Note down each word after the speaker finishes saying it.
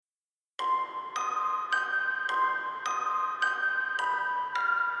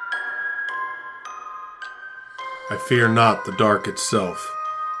I fear not the dark itself,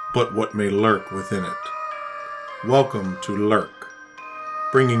 but what may lurk within it. Welcome to Lurk,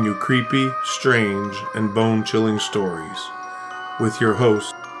 bringing you creepy, strange, and bone-chilling stories, with your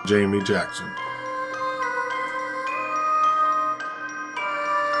host, Jamie Jackson.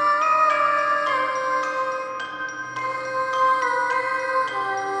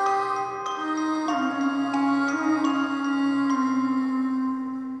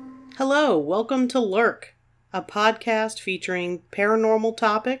 Hello, welcome to Lurk, a podcast featuring paranormal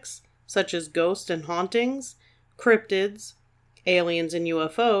topics such as ghosts and hauntings, cryptids, aliens and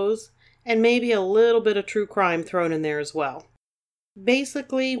UFOs, and maybe a little bit of true crime thrown in there as well.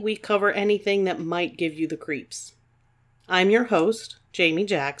 Basically, we cover anything that might give you the creeps. I'm your host, Jamie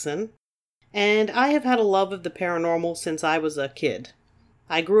Jackson, and I have had a love of the paranormal since I was a kid.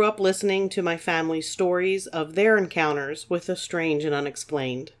 I grew up listening to my family's stories of their encounters with the strange and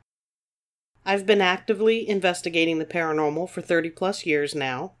unexplained. I've been actively investigating the paranormal for 30 plus years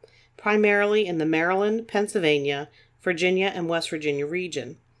now, primarily in the Maryland, Pennsylvania, Virginia, and West Virginia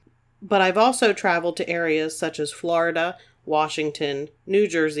region. But I've also traveled to areas such as Florida, Washington, New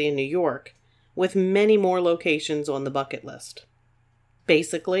Jersey, and New York, with many more locations on the bucket list.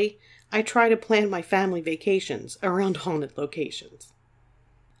 Basically, I try to plan my family vacations around haunted locations.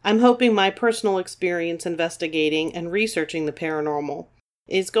 I'm hoping my personal experience investigating and researching the paranormal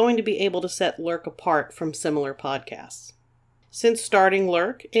is going to be able to set Lurk apart from similar podcasts. Since starting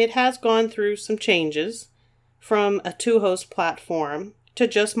Lurk, it has gone through some changes, from a two-host platform to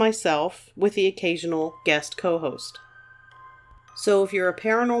just myself with the occasional guest co-host. So if you're a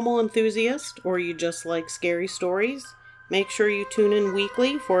paranormal enthusiast or you just like scary stories, make sure you tune in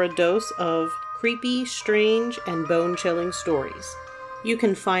weekly for a dose of creepy, strange, and bone-chilling stories. You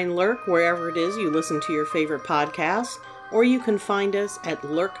can find Lurk wherever it is you listen to your favorite podcasts, or you can find us at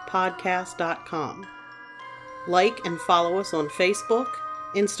lurkpodcast.com. Like and follow us on Facebook,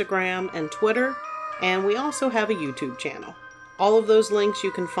 Instagram, and Twitter, and we also have a YouTube channel. All of those links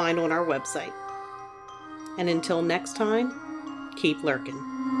you can find on our website. And until next time, keep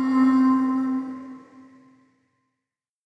lurking.